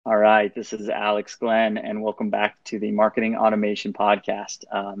All right, this is Alex Glenn, and welcome back to the Marketing Automation Podcast.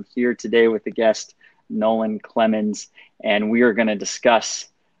 Here today with the guest, Nolan Clemens, and we are going to discuss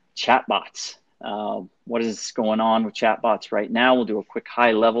chatbots. What is going on with chatbots right now? We'll do a quick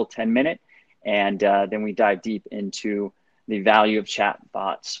high level 10-minute, and then we dive deep into the value of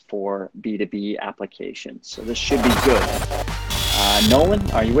chatbots for B2B applications. So this should be good.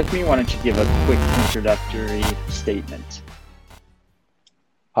 Nolan, are you with me? Why don't you give a quick introductory statement?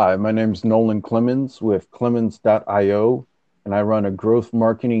 Hi, my name is Nolan Clemens with Clemens.io, and I run a growth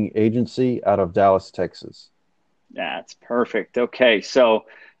marketing agency out of Dallas, Texas. That's perfect. Okay, so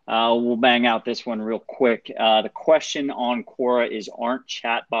we'll bang out this one real quick. The question on Quora is, aren't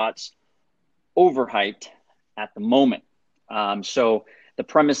chatbots overhyped at the moment? So the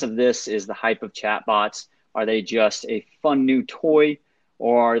premise of this is the hype of chatbots. Are they just a fun new toy,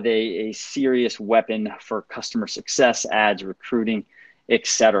 or are they a serious weapon for customer success, ads, recruiting,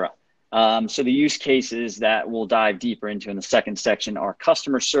 etc.? So the use cases that we'll dive deeper into in the second section are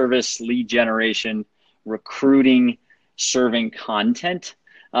customer service, lead generation, recruiting, serving content.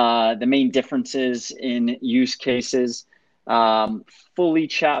 The main differences in use cases, fully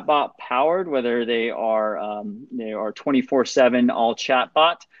chatbot powered, whether they are 24/7 all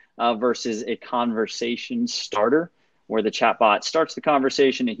chatbot versus a conversation starter, where the chatbot starts the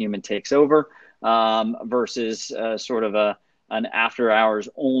conversation, a human takes over, versus sort of an after hours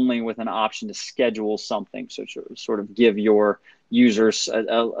only with an option to schedule something. So sort of give your users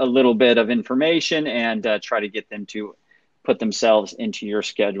a little bit of information and try to get them to put themselves into your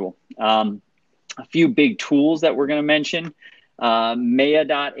schedule. A few big tools that we're going to mention: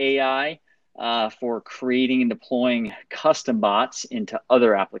 Maya.ai for creating and deploying custom bots into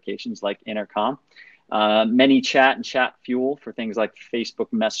other applications like Intercom. ManyChat and Chat Fuel for things like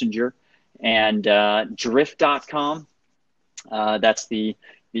Facebook Messenger, and Drift.com. That's the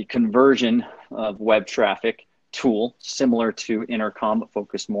conversion of web traffic tool, similar to Intercom, but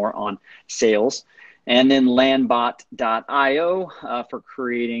focused more on sales. And then Landbot.io for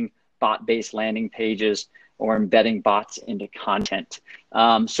creating bot-based landing pages or embedding bots into content.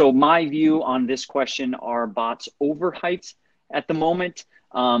 So my view on this question: are bots overhyped at the moment?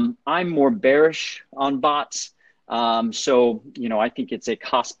 I'm more bearish on bots. I think it's a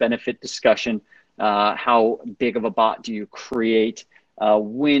cost-benefit discussion. How big of a bot do you create?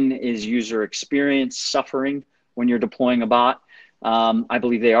 When is user experience suffering when you're deploying a bot? I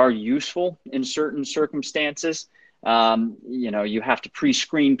believe they are useful in certain circumstances. You have to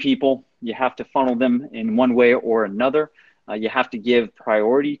pre-screen people. You have to funnel them in one way or another. You have to give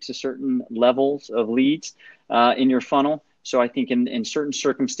priority to certain levels of leads in your funnel. So I think in certain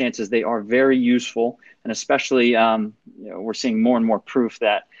circumstances, they are very useful. And especially, we're seeing more and more proof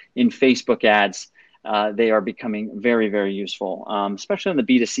that in Facebook ads, they are becoming very, very useful, especially on the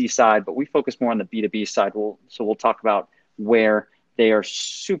B2C side, but we focus more on the B2B side. So we'll talk about where they are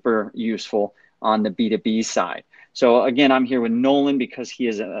super useful on the B2B side. So again, I'm here with Nolan because he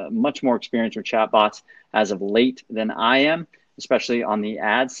is much more experienced with chatbots as of late than I am, especially on the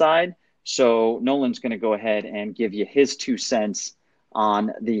ad side. So Nolan's going to go ahead and give you his 2 cents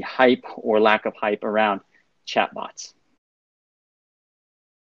on the hype or lack of hype around chatbots.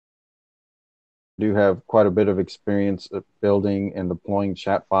 Do have quite a bit of experience of building and deploying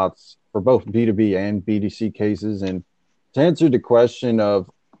chatbots for both B2B and B2C cases. And to answer the question of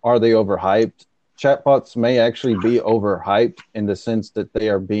are they overhyped, chatbots may actually be overhyped in the sense that they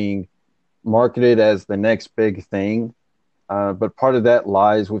are being marketed as the next big thing. But part of that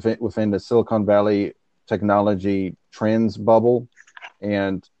lies within the Silicon Valley technology trends bubble.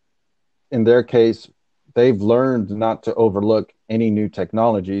 And in their case, they've learned not to overlook any new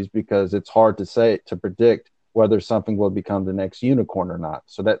technologies because it's hard to predict whether something will become the next unicorn or not.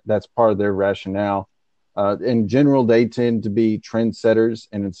 So that's part of their rationale. In general, they tend to be trendsetters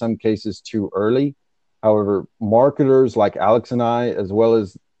and in some cases too early. However, marketers like Alex and I, as well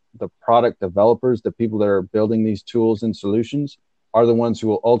as the product developers, the people that are building these tools and solutions, are the ones who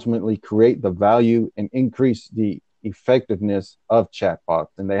will ultimately create the value and increase the effectiveness of chatbots.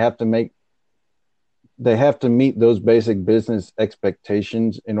 And they have to meet those basic business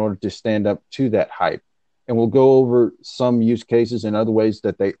expectations in order to stand up to that hype. And we'll go over some use cases and other ways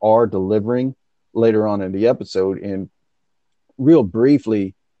that they are delivering later on in the episode. And real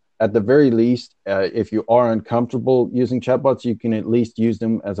briefly, at the very least, if you are uncomfortable using chatbots, you can at least use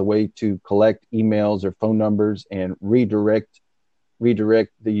them as a way to collect emails or phone numbers and redirect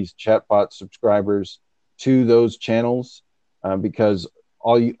these chatbot subscribers to those channels, because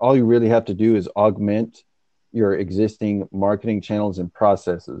all you really have to do is augment your existing marketing channels and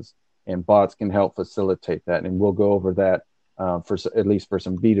processes, and bots can help facilitate that. And we'll go over that at least for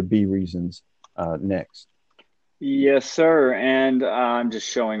some B2B reasons next. Yes, sir. And I'm just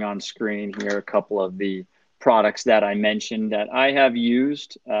showing on screen here a couple of the products that I mentioned that I have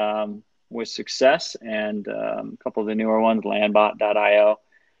used with success, and a couple of the newer ones, landbot.io.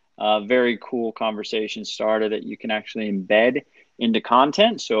 Very cool conversation starter that you can actually embed into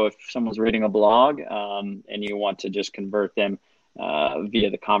content. So if someone's reading a blog and you want to just convert them via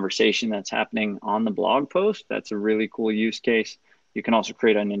the conversation that's happening on the blog post, that's a really cool use case. You can also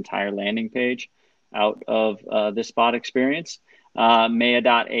create an entire landing page out of this bot experience.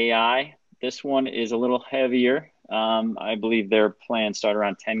 Maya.ai, this one is a little heavier. I believe their plans start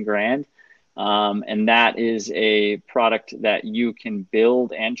around 10 grand. And that is a product that you can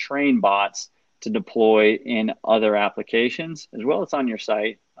build and train bots to deploy in other applications, as well as on your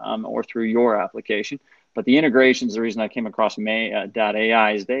site or through your application. But the integrations, the reason I came across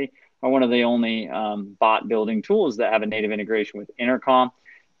Maya.ai is they are one of the only bot building tools that have a native integration with Intercom.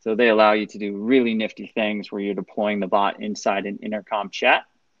 So they allow you to do really nifty things where you're deploying the bot inside an Intercom chat.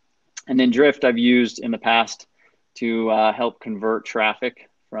 And then Drift I've used in the past to help convert traffic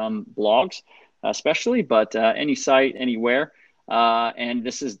from blogs, especially, but any site, anywhere. And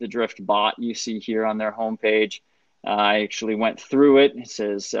this is the Drift bot you see here on their homepage. I actually went through it. It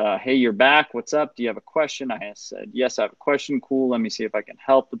says, hey, you're back. What's up? Do you have a question? I said, yes, I have a question. Cool. Let me see if I can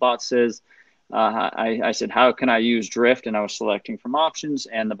help. The bot says, I said, how can I use Drift? And I was selecting from options,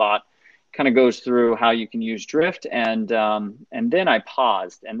 and the bot kind of goes through how you can use Drift. And then I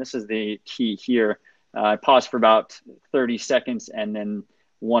paused, and this is the key here. I paused for about 30 seconds, and then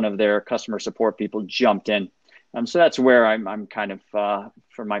one of their customer support people jumped in. So that's where I'm kind of,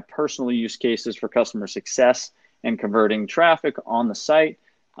 for my personal use cases for customer success and converting traffic on the site,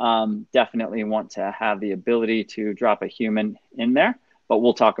 definitely want to have the ability to drop a human in there. But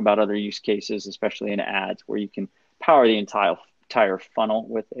we'll talk about other use cases, especially in ads, where you can power the entire funnel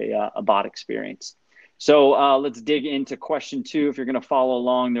with a bot experience. So let's dig into question 2. If you're going to follow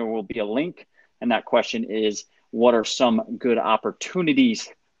along, there will be a link. And that question is, what are some good opportunities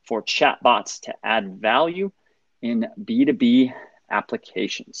for chatbots to add value in B2B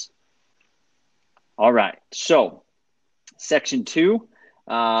applications? All right. So section 2,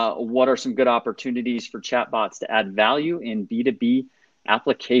 what are some good opportunities for chatbots to add value in B2B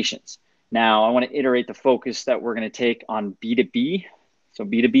applications? Now, I want to iterate the focus that we're going to take on B2B, so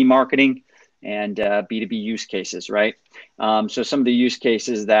B2B marketing and B2B use cases, right? So some of the use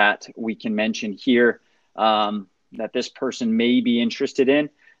cases that we can mention here that this person may be interested in.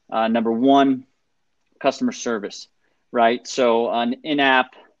 Number 1, customer service, right? So an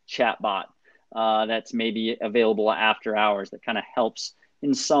in-app chatbot that's maybe available after hours that kind of helps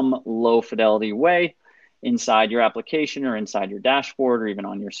in some low fidelity way inside your application or inside your dashboard or even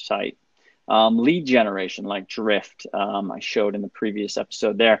on your site. Lead generation like Drift, I showed in the previous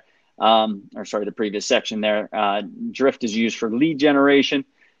episode there, the previous section there. Drift is used for lead generation.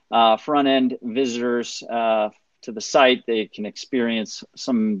 Front-end visitors to the site, they can experience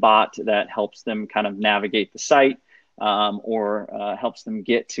some bot that helps them kind of navigate the site or helps them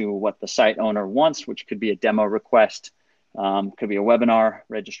get to what the site owner wants, which could be a demo request, could be a webinar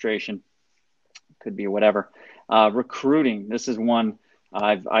registration, could be whatever. Recruiting, this is one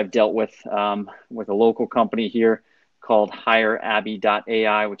I've dealt with a local company here called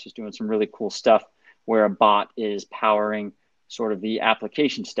HireAbby.ai, which is doing some really cool stuff where a bot is powering sort of the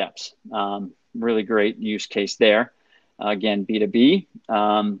application steps. Really great use case there. Again, B2B.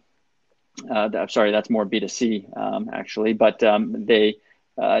 Sorry, that's more B2C actually, but they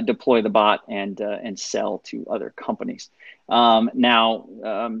deploy the bot and sell to other companies. Now,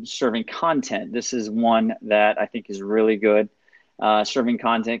 serving content. This is one that I think is really good. Serving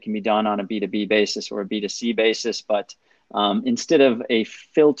content can be done on a B2B basis or a B2C basis, but instead of a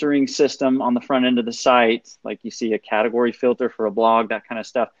filtering system on the front end of the site, like you see a category filter for a blog, that kind of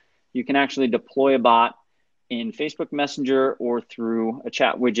stuff, you can actually deploy a bot in Facebook Messenger or through a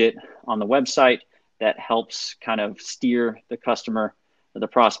chat widget on the website that helps kind of steer the customer, or the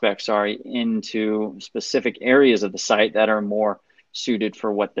prospect, into specific areas of the site that are more suited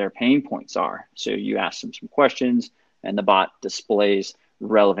for what their pain points are. So you ask them some questions, and the bot displays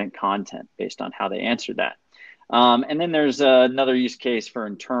relevant content based on how they answer that. And then there's another use case for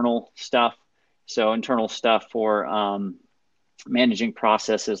internal stuff. So internal stuff for managing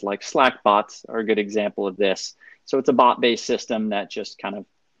processes like Slack bots are a good example of this. So it's a bot-based system that just kind of,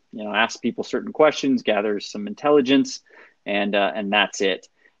 asks people certain questions, gathers some intelligence, and that's it.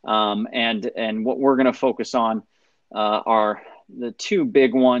 And what we're going to focus on are the 2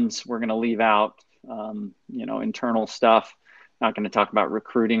 big ones. We're going to leave out, internal stuff. Not going to talk about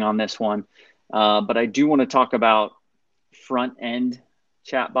recruiting on this one, but I do want to talk about front end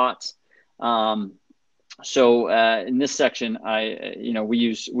chatbots. So in this section, we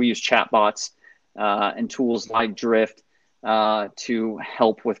use chatbots and tools like Drift to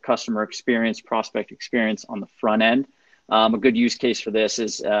help with customer experience, prospect experience on the front end. A good use case for this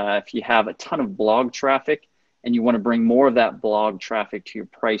is if you have a ton of blog traffic and you want to bring more of that blog traffic to your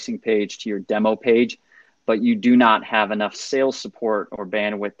pricing page, to your demo page, but you do not have enough sales support or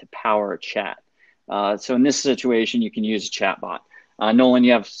bandwidth to power a chat. So in this situation, you can use a chatbot. Nolan,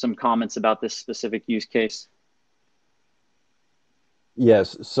 you have some comments about this specific use case?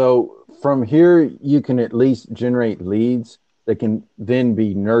 Yes. So from here, you can at least generate leads that can then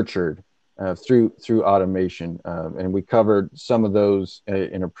be nurtured through automation. And we covered some of those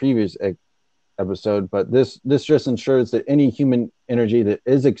in a previous episode. But this just ensures that any human energy that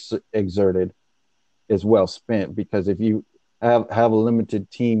is exerted is well spent. Because if you have a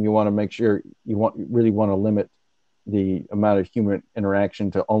limited team, you want to make sure really want to limit the amount of human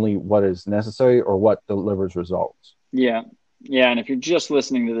interaction to only what is necessary or what delivers results. Yeah. And if you're just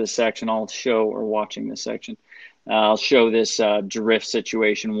listening to this section, or watching this section, I'll show this Drift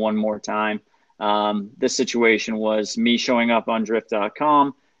situation one more time. This situation was me showing up on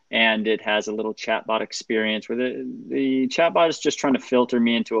drift.com, and it has a little chatbot experience where the chatbot is just trying to filter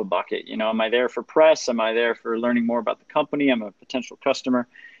me into a bucket. Am I there for press? Am I there for learning more about the company? I'm a potential customer.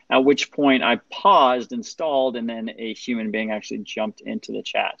 At which point I paused, installed, and then a human being actually jumped into the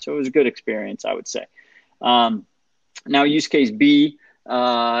chat. So it was a good experience, I would say. Now, use case B,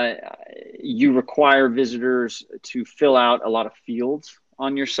 you require visitors to fill out a lot of fields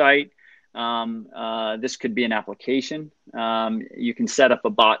on your site. This could be an application. You can set up a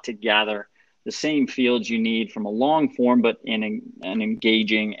bot to gather the same fields you need from a long form, but in an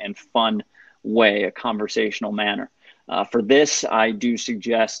engaging and fun way, a conversational manner. For this, I do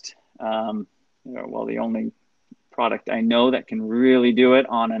suggest, the only product I know that can really do it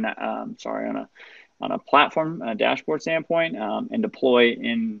on a platform, a dashboard standpoint, and deploy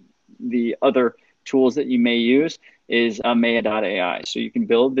in the other tools that you may use is Maya.ai. So you can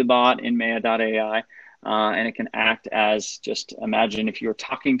build the bot in Maya.ai, and it can act as, just imagine if you were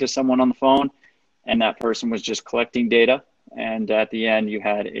talking to someone on the phone and that person was just collecting data, and at the end you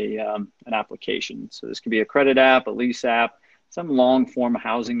had an application. So this could be a credit app, a lease app, some long form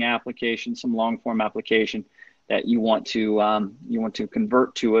housing application, some long form application that you want to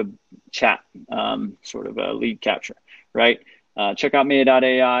convert to a chat, sort of a lead capture, right? Check out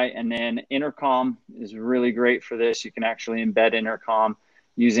Maya.ai, and then Intercom is really great for this. You can actually embed Intercom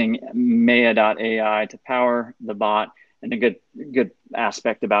using Maya.ai to power the bot. And a good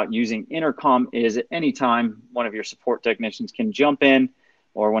aspect about using Intercom is at any time one of your support technicians can jump in,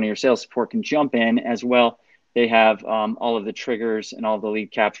 or one of your sales support can jump in as well. They have all of the triggers and all the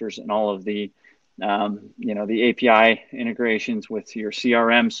lead captures and all of the the API integrations with your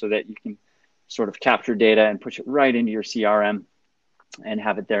CRM, so that you can sort of capture data and push it right into your CRM and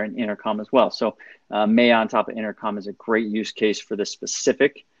have it there in Intercom as well. So Maya on top of Intercom is a great use case for this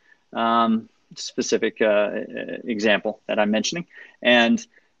specific example that I'm mentioning. And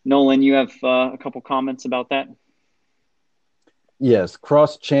Nolan, you have a couple comments about that? Yes,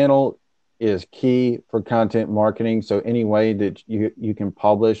 cross-channel is key for content marketing. So any way that you can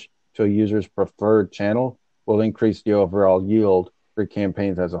publish to a user's preferred channel will increase the overall yield for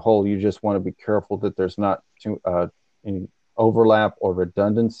campaigns as a whole. You just want to be careful that there's not any overlap or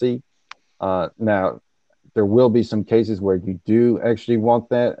redundancy. Now, there will be some cases where you do actually want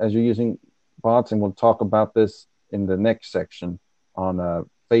that as you're using bots, and we'll talk about this in the next section on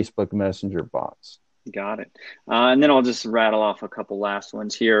Facebook Messenger bots. Got it. And then I'll just rattle off a couple last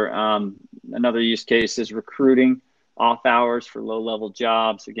ones here. Another use case is recruiting off hours for low-level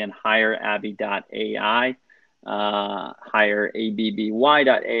jobs. Again, hire Abby.ai. Hire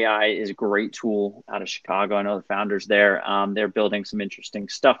ABBY.ai is a great tool out of Chicago. I know the founders there. They're building some interesting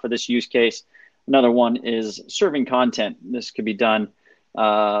stuff for this use case. Another one is serving content. This could be done,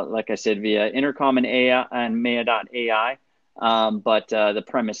 like I said, via Intercom and AI and Maya.ai. But the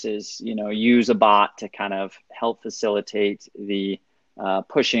premise is, use a bot to kind of help facilitate the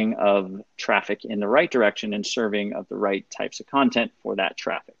pushing of traffic in the right direction and serving of the right types of content for that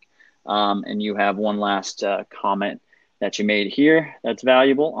traffic. And you have one last comment that you made here that's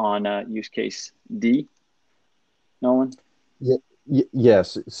valuable on use case D, Nolan?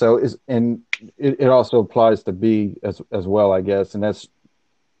 Yes. So it also applies to B as well, I guess. And that's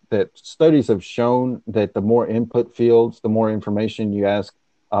that studies have shown that the more input fields, the more information you ask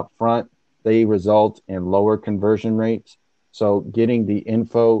up front, they result in lower conversion rates. So getting the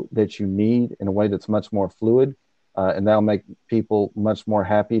info that you need in a way that's much more fluid, and that'll make people much more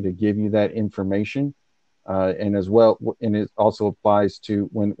happy to give you that information. and as well, and it also applies to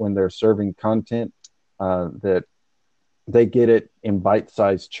when they're serving content that they get it in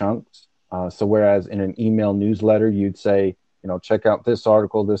bite-sized chunks. So whereas in an email newsletter, you'd say, check out this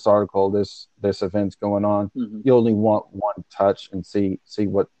article, this event's going on. Hmm. You only want one touch and see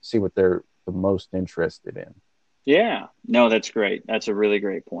what they're the most interested in. Yeah, no, that's great. That's a really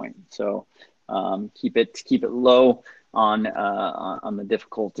great point. So keep it low on the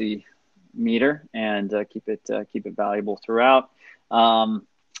difficulty meter, and keep it valuable throughout.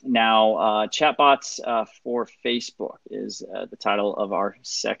 Now, chatbots for Facebook is the title of our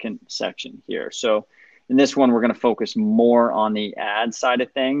second section here. So in this one, we're going to focus more on the ad side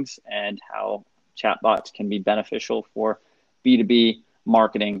of things and how chatbots can be beneficial for B2B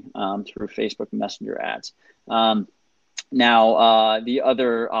marketing through Facebook Messenger ads. Now, the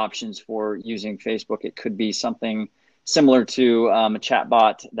other options for using Facebook, it could be something similar to a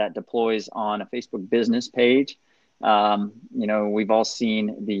chatbot that deploys on a Facebook business page. We've all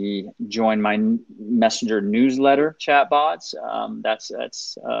seen the Join My Messenger newsletter chatbots.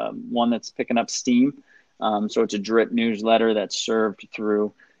 That's one that's picking up steam. So it's a drip newsletter that's served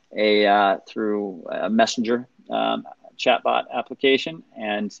through a Messenger chatbot application,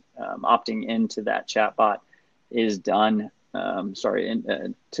 and opting into that chatbot is done.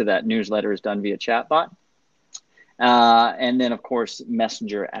 To that newsletter is done via chatbot, and then of course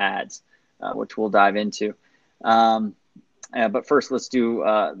Messenger ads, which we'll dive into. But first, let's do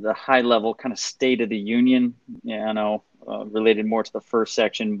the high level kind of state of the union. Related more to the first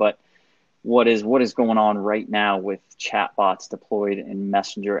section, but what is going on right now with chatbots deployed in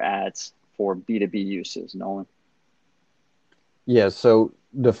Messenger ads for B2B uses, Nolan? Yeah, so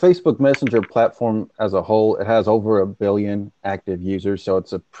the Facebook Messenger platform as a whole, it has over 1 billion active users, so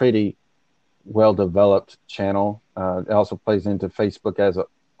it's a pretty well-developed channel. It also plays into Facebook as a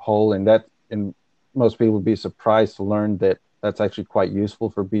whole, and most people would be surprised to learn that that's actually quite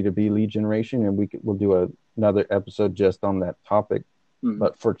useful for B2B lead generation, and we'll do another episode just on that topic. Mm-hmm.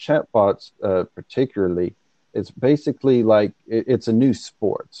 But for chatbots, particularly, it's basically like it's a new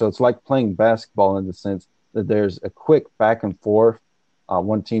sport. So it's like playing basketball in the sense that there's a quick back and forth.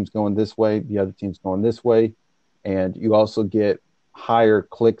 One team's going this way, the other team's going this way, and you also get higher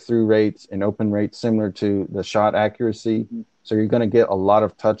click-through rates and open rates similar to the shot accuracy. Mm-hmm. So you're going to get a lot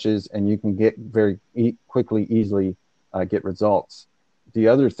of touches, and you can get very quickly, easily get results. The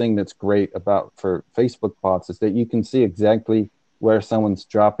other thing that's great for Facebook bots is that you can see exactly where someone's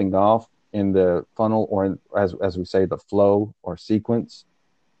dropping off in the funnel, or as we say, the flow or sequence.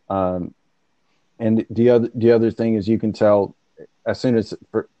 And the other thing is you can tell as soon as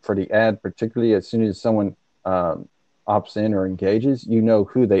for the ad, particularly as soon as someone opts in or engages, you know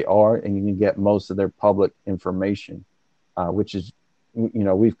who they are, and you can get most of their public information, which is,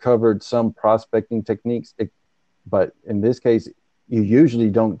 we've covered some prospecting techniques, but in this case, you usually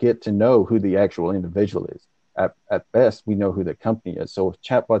don't get to know who the actual individual is. At best, we know who the company is. So with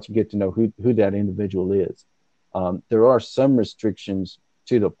chatbots, you get to know who that individual is. There are some restrictions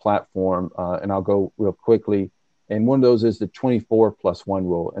to the platform, and I'll go real quickly. And one of those is the 24+1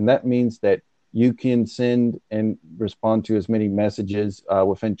 rule. And that means that you can send and respond to as many messages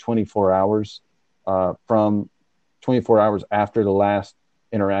within 24 hours from 24 hours after the last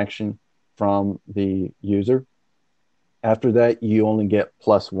interaction from the user. After that, you only get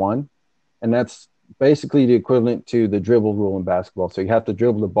 +1. And that's basically the equivalent to the dribble rule in basketball. So you have to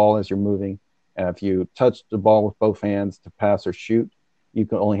dribble the ball as you're moving. And if you touch the ball with both hands to pass or shoot, you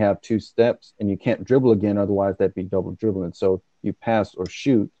can only have 2 steps, and you can't dribble again. Otherwise, that'd be double dribbling. So you pass or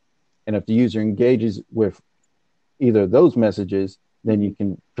shoot. And if the user engages with either of those messages, then you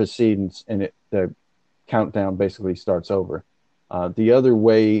can proceed, and the countdown basically starts over. The other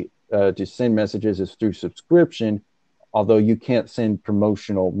way to send messages is through subscription, although you can't send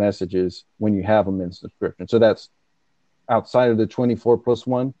promotional messages when you have them in subscription. So that's outside of the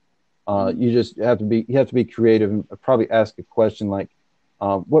 24+1. You just have to be creative and probably ask a question like,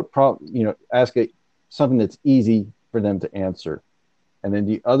 ask something that's easy for them to answer. And then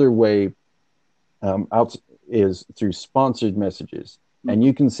the other way out is through sponsored messages. And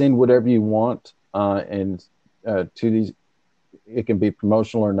you can send whatever you want, and to these, it can be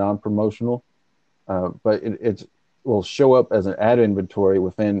promotional or non-promotional, but it will show up as an ad inventory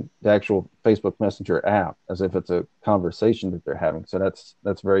within the actual Facebook Messenger app, as if it's a conversation that they're having. So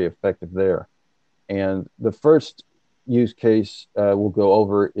that's very effective there. And the first use case we'll go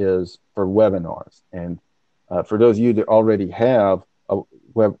over is for webinars. And for those of you that already have a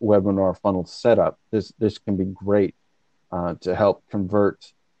webinar funnel set up, this can be great to help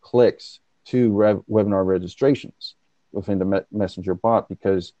convert clicks to webinar registrations within the Messenger bot,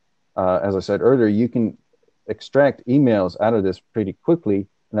 because as I said earlier, you can extract emails out of this pretty quickly,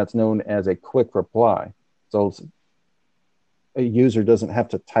 and that's known as a quick reply. So a user doesn't have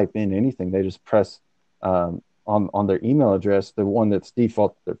to type in anything; they just press on their email address, the one that's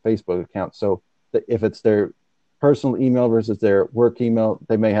default to their Facebook account. So if it's their personal email versus their work email,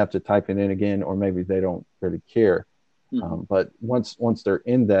 they may have to type it in again, or maybe they don't really care. But once they're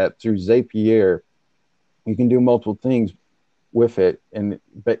in that through Zapier, you can do multiple things with it, and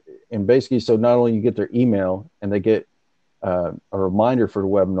basically, so not only you get their email and they get a reminder for the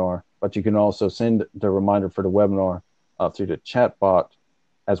webinar, but you can also send the reminder for the webinar through the chatbot,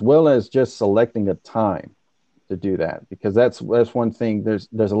 as well as just selecting a time to do that, because that's one thing. There's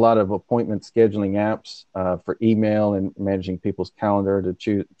a lot of appointment scheduling apps for email and managing people's calendar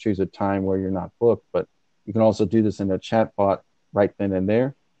to choose a time where you're not booked, but you can also do this in a chatbot right then and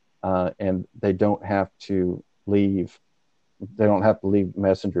there, and they don't have to leave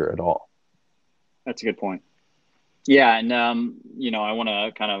Messenger at all. That's a good point. Yeah, and I want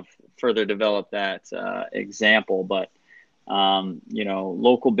to kind of further develop that example, but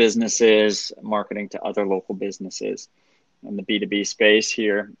local businesses marketing to other local businesses in the B2B space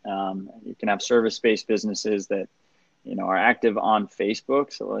here. You can have service-based businesses that, are active on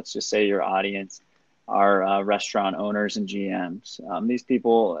Facebook. So let's just say your audience are restaurant owners and GMs. These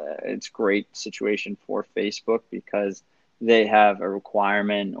people, it's a great situation for Facebook because they have a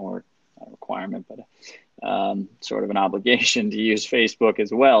requirement, or not a requirement, but sort of an obligation to use Facebook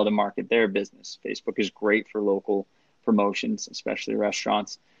as well to market their business. Facebook is great for local promotions, especially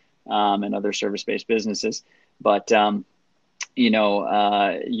restaurants and other service-based businesses. But,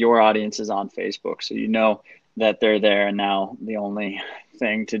 your audience is on Facebook, so you know that they're there. And now the only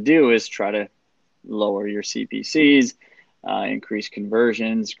thing to do is try to lower your CPCs, increase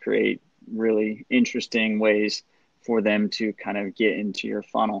conversions, create really interesting ways for them to kind of get into your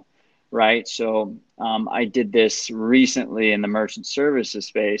funnel, right? So I did this recently in the merchant services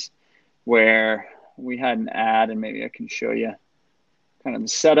space where we had an ad, and maybe I can show you kind of the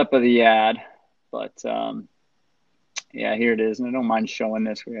setup of the ad, but yeah, here it is. And I don't mind showing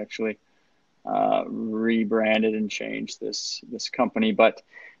this. We actually rebranded and changed this company, but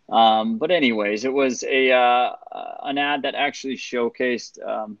anyways, it was an ad that actually showcased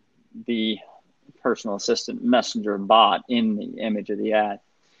the personal assistant messenger bot in the image of the ad.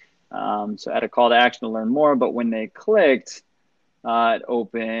 So I had a call to action to learn more, but when they clicked, it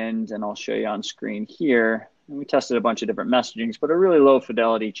opened, and I'll show you on screen here. And we tested a bunch of different messagings, but a really low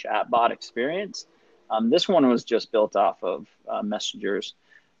fidelity chatbot experience. This one was just built off of Messenger's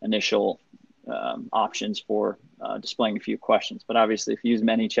initial options for displaying a few questions. But obviously, if you use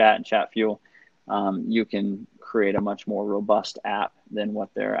ManyChat and ChatFuel, you can create a much more robust app than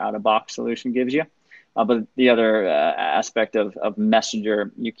what their out-of-box solution gives you. But the other aspect of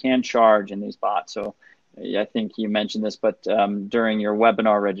Messenger, you can charge in these bots. So I think you mentioned this, but during your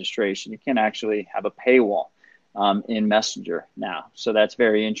webinar registration, you can actually have a paywall in Messenger now. So that's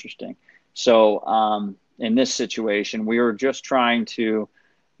very interesting. So in this situation, we were just trying to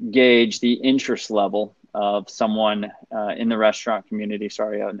gauge the interest level of someone in the restaurant community,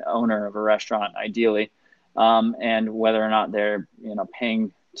 an owner of a restaurant ideally, and whether or not they're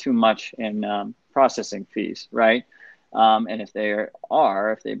paying too much in processing fees, right? And if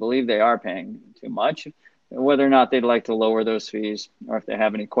they believe they are paying too much, whether or not they'd like to lower those fees, or if they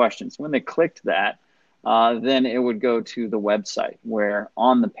have any questions. When they clicked that, then it would go to the website, where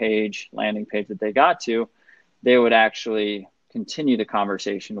on the landing page that they got to, they would actually continue the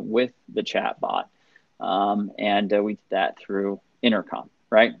conversation with the chatbot. And we did that through Intercom,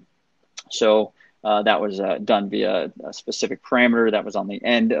 right? So that was done via a specific parameter that was on the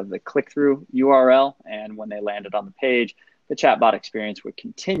end of the click-through URL. And when they landed on the page, the chatbot experience would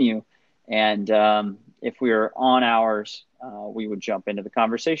continue. And if we were on hours, we would jump into the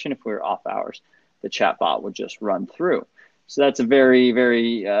conversation. If we were off hours, the chatbot would just run through. So that's a very,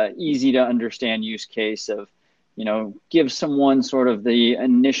 very easy to understand use case of, give someone sort of the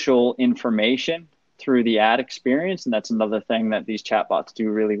initial information through the ad experience. And that's another thing that these chatbots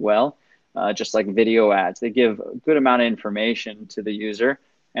do really well. Just like video ads, they give a good amount of information to the user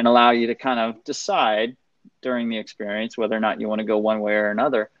and allow you to kind of decide during the experience whether or not you want to go one way or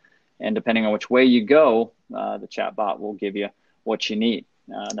another. And depending on which way you go, the chatbot will give you what you need.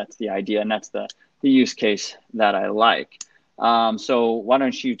 That's the idea, and that's the use case that I like. So why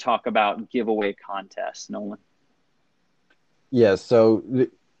don't you talk about giveaway contests, Nolan? Yeah, so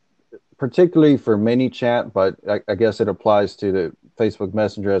particularly for ManyChat, but I guess it applies to the Facebook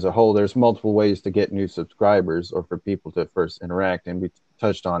Messenger as a whole, there's multiple ways to get new subscribers or for people to first interact. And we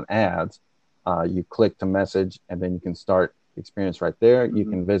touched on ads. You click to message, and then you can start the experience right there. Mm-hmm. You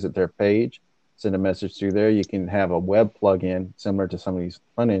can visit their page. send a message through there. You can have a web plugin similar to some of these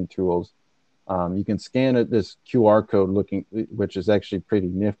front end tools. You can scan this QR code which is actually pretty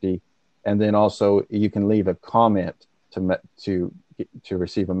nifty, and then also you can leave a comment to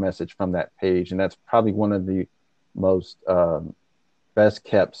receive a message from that page, and that's probably one of the most best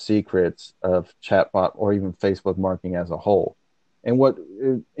kept secrets of chatbot or even Facebook marketing as a whole.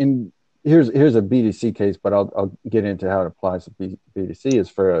 And here's a B2C case, but I'll get into how it applies to B2C. Is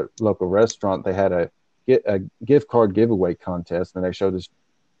for a local restaurant, they had a gift card giveaway contest, and they showed this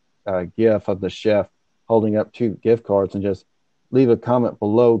GIF of the chef holding up 2 gift cards and just leave a comment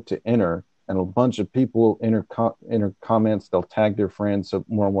below to enter, and a bunch of people enter comments. They'll tag their friends so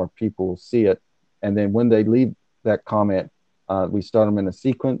more and more people will see it, and then when they leave that comment, we start them in a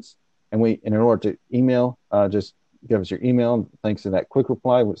sequence, and in order to email, just give us your email. Thanks to that quick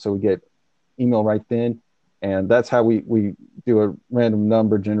reply, so we get email right then, and that's how we do a random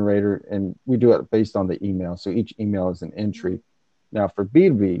number generator, and we do it based on the email. So each email is an entry. Now for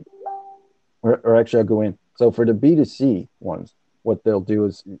B2B, or actually I'll go in. So for the B2C ones, what they'll do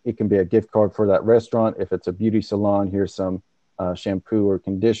is it can be a gift card for that restaurant. If it's a beauty salon, here's some shampoo or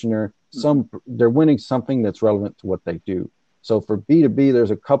conditioner. They're winning something that's relevant to what they do. So for B2B,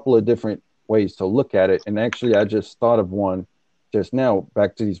 there's a couple of different ways to look at it. And actually, I just thought of one just now,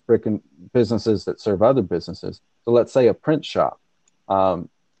 back to these brick and businesses that serve other businesses. So let's say a print shop.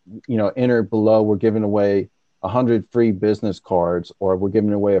 Enter below, we're giving away 100 free business cards, or we're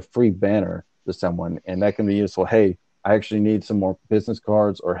giving away a free banner to someone, and that can be useful. Hey, I actually need some more business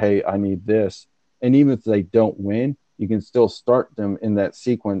cards, or hey, I need this. And even if they don't win, you can still start them in that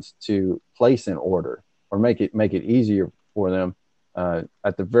sequence to place an order or make it easier for them.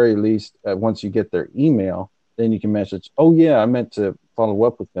 At the very least, once you get their email, then you can message, oh yeah, I meant to follow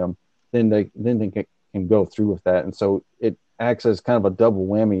up with them. Then they can go through with that, and so it acts as kind of a double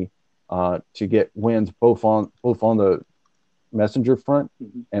whammy to get wins both on the messenger front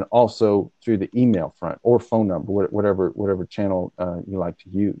and also through the email front or phone number, whatever channel you like to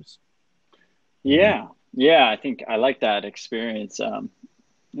use. Yeah, I think I like that experience. I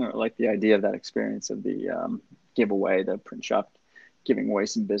like the idea of that experience of the giveaway, the print shop giving away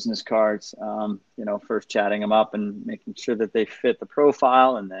some business cards. First chatting them up and making sure that they fit the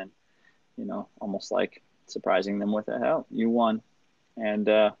profile, and then almost like surprising them with hell, you won, and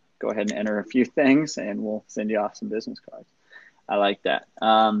go ahead and enter a few things, and we'll send you off some business cards. I like that.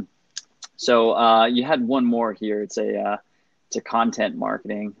 So you had one more here. It's a content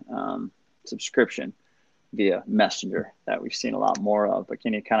marketing subscription via Messenger that we've seen a lot more of. But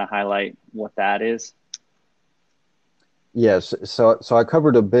can you kind of highlight what that is? Yes. So I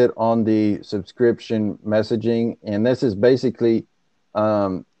covered a bit on the subscription messaging, and this is basically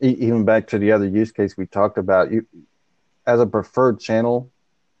even back to the other use case we talked about. You, as a preferred channel,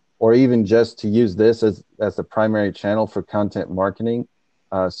 or even just to use this as the primary channel for content marketing.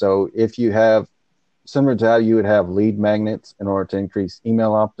 So if you have, similar to how you would have lead magnets in order to increase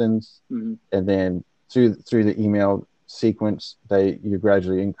email opt-ins, and then through the email sequence, you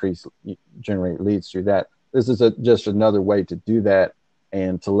gradually generate leads through that. This is just another way to do that,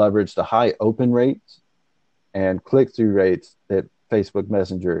 and to leverage the high open rates and click-through rates that Facebook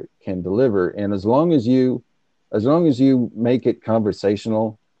Messenger can deliver. And as long as you make it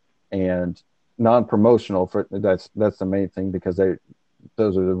conversational and non-promotional, that's the main thing, because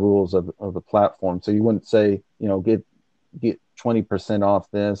those are the rules of the platform. So you wouldn't say, get 20% off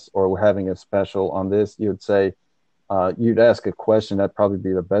this, or we're having a special on this. You would say, you'd ask a question. That'd probably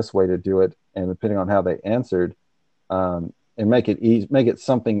be the best way to do it. And depending on how they answered, and make it easy, make it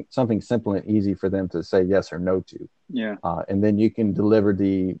something simple and easy for them to say yes or no to. Yeah. And then you can deliver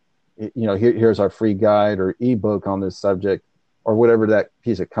here's our free guide or ebook on this subject, or whatever that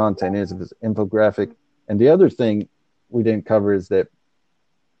piece of content is, if it's infographic. And the other thing we didn't cover is that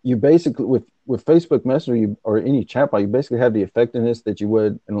you basically, with Facebook Messenger or any chatbot, you basically have the effectiveness that you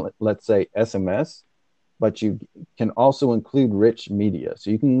would in, let's say, SMS, but you can also include rich media.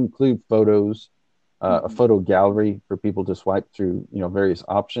 So you can include photos, a photo gallery for people to swipe through, various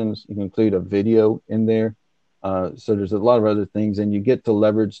options. You can include a video in there. So there's a lot of other things, and you get to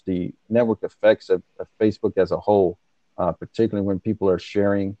leverage the network effects of Facebook as a whole, particularly when people are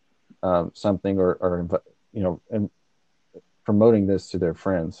sharing something or and promoting this to their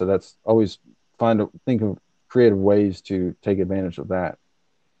friends. So that's always think of creative ways to take advantage of that.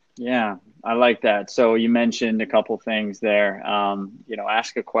 Yeah, I like that. So you mentioned a couple things there.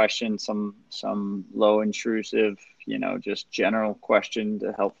 Ask a question, some low intrusive, just general question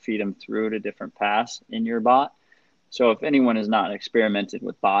to help feed them through to different paths in your bot. So if anyone has not experimented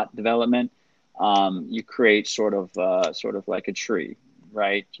with bot development, you create sort of like a tree.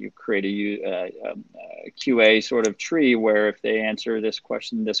 right? You create a QA sort of tree where if they answer this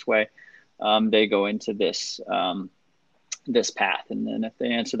question this way, they go into this path. And then if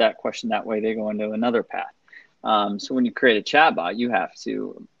they answer that question that way, they go into another path. So when you create a chatbot, you have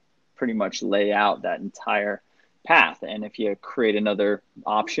to pretty much lay out that entire path. And if you create another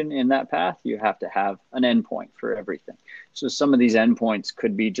option in that path, you have to have an endpoint for everything. So some of these endpoints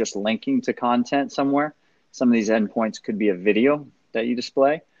could be just linking to content somewhere. Some of these endpoints could be a video that you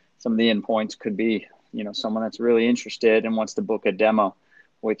display. Some of the endpoints could be, someone that's really interested and wants to book a demo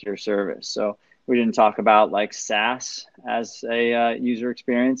with your service. So we didn't talk about like SaaS as a user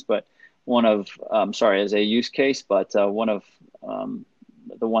experience, but as a use case, but one of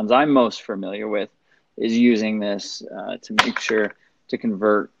the ones I'm most familiar with is using this to make sure to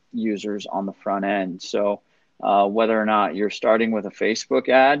convert users on the front end. So whether or not you're starting with a Facebook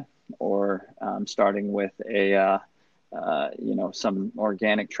ad or starting with some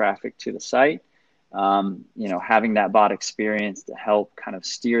organic traffic to the site, having that bot experience to help kind of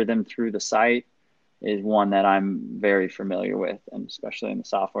steer them through the site is one that I'm very familiar with, and especially in the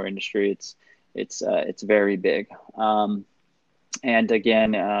software industry, it's very big. And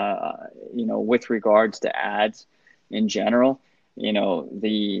again, with regards to ads in general,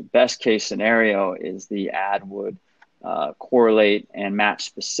 the best case scenario is the ad would correlate and match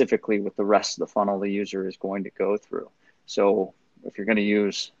specifically with the rest of the funnel the user is going to go through. So if you're going to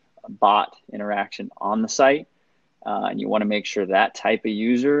use a bot interaction on the site, and you want to make sure that type of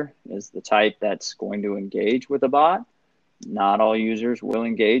user is the type that's going to engage with a bot. Not all users will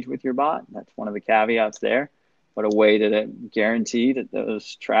engage with your bot. That's one of the caveats there. But a way to guarantee that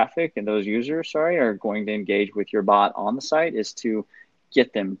those traffic and those users, are going to engage with your bot on the site is to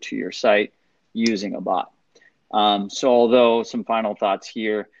get them to your site using a bot. So although some final thoughts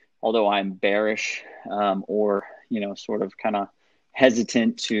here, although I'm bearish or, sort of kind of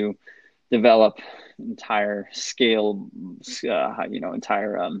hesitant to develop entire scale,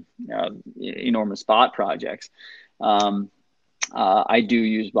 enormous bot projects. I do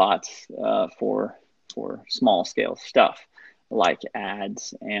use bots for small scale stuff like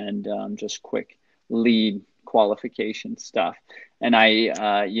ads and just quick lead qualification stuff. And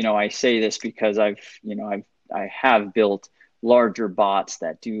I say this because I have built larger bots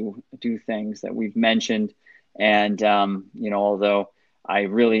that do things that we've mentioned. And, although I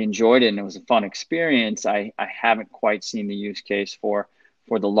really enjoyed it and it was a fun experience, I haven't quite seen the use case for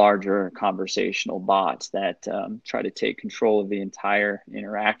the larger conversational bots that try to take control of the entire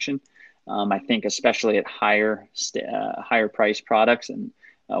interaction. I think especially at higher price products and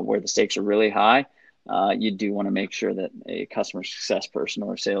where the stakes are really high, you do want to make sure that a customer success person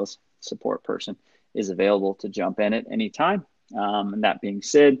or a sales support person is available to jump in at any time. And that being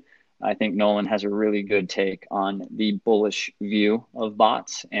said, I think Nolan has a really good take on the bullish view of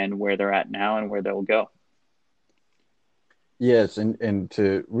bots and where they're at now and where they'll go. Yes, and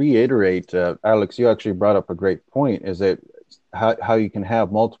to reiterate, Alex, you actually brought up a great point, is that how you can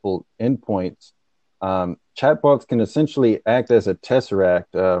have multiple endpoints. Chatbots can essentially act as a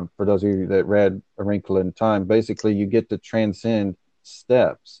tesseract. For those of you that read A Wrinkle in Time, basically you get to transcend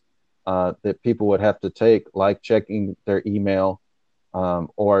steps that people would have to take, like checking their email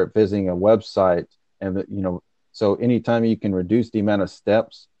or visiting a website. And, so anytime you can reduce the amount of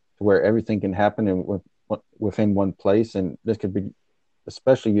steps to where everything can happen within one place, and this could be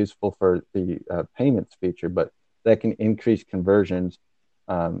especially useful for the payments feature, but that can increase conversions.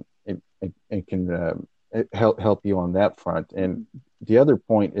 It can help you on that front. And the other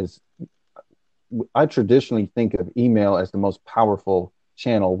point is, I traditionally think of email as the most powerful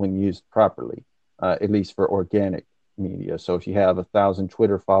channel when used properly, at least for organic media. So if you have 1,000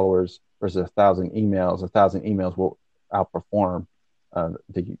 Twitter followers versus 1,000 emails, 1,000 emails will outperform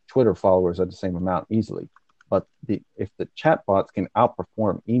the Twitter followers at the same amount easily. But if the chatbots can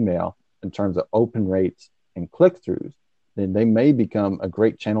outperform email in terms of open rates and click-throughs, then they may become a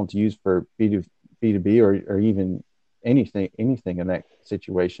great channel to use for B2B or even anything in that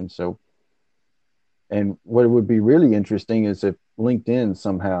situation. So, and what would be really interesting is if LinkedIn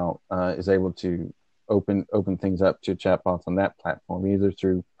somehow is able to open things up to chatbots on that platform, either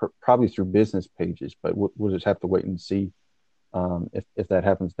probably through business pages, but we'll just have to wait and see if that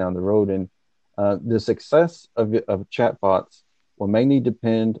happens down the road. And the success of chatbots will mainly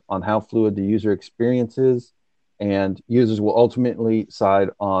depend on how fluid the user experience is, and users will ultimately side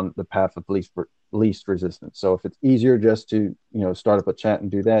on the path of least resistance. So if it's easier just to start up a chat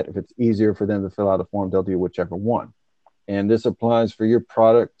and do that, if it's easier for them to fill out a form, they'll do whichever one. And this applies for your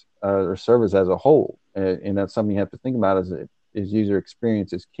product or service as a whole. And that's something you have to think about, is user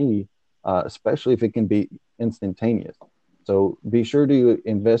experience is key, especially if it can be instantaneous. So be sure to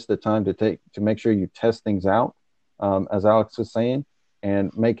invest the time to make sure you test things out, as Alex was saying,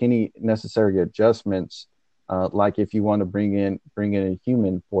 and make any necessary adjustments. Like if you want to bring in a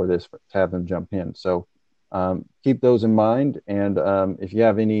human for this, to have them jump in. So keep those in mind. And if you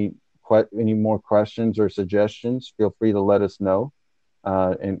have any more questions or suggestions, feel free to let us know,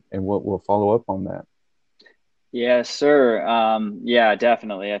 and we'll follow up on that. Yes, sir. Yeah,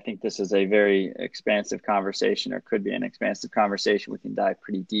 definitely. I think this is a very expansive conversation, or could be an expansive conversation. We can dive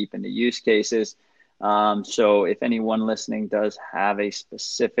pretty deep into use cases. So if anyone listening does have a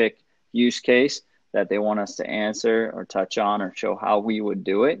specific use case that they want us to answer or touch on or show how we would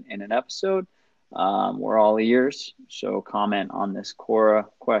do it in an episode, we're all ears. So comment on this Quora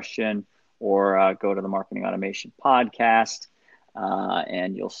question, or go to the Marketing Automation podcast,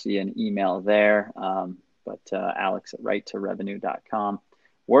 and you'll see an email there. But Alex at right2revenue.com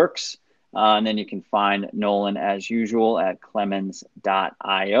works. And then you can find Nolan as usual at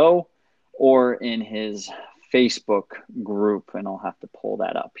clemens.io, or in his Facebook group, and I'll have to pull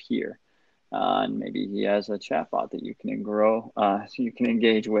that up here. And maybe he has a chatbot that you can you can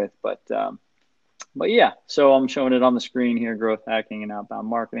engage with. But yeah, so I'm showing it on the screen here: growth hacking and outbound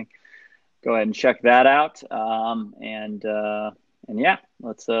marketing. Go ahead and check that out. And yeah,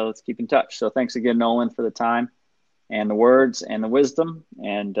 let's keep in touch. So thanks again, Nolan, for the time and the words and the wisdom.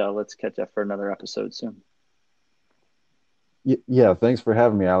 And let's catch up for another episode soon. Yeah, thanks for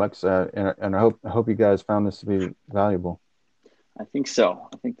having me, Alex. And I hope you guys found this to be valuable. I think so.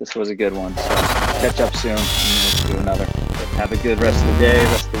 I think this was a good one. So catch up soon, and let's do another. But have a good rest of the day,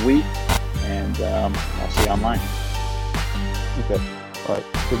 rest of the week, and I'll see you online. Okay. All right.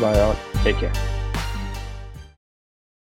 Goodbye, Alex. Take care.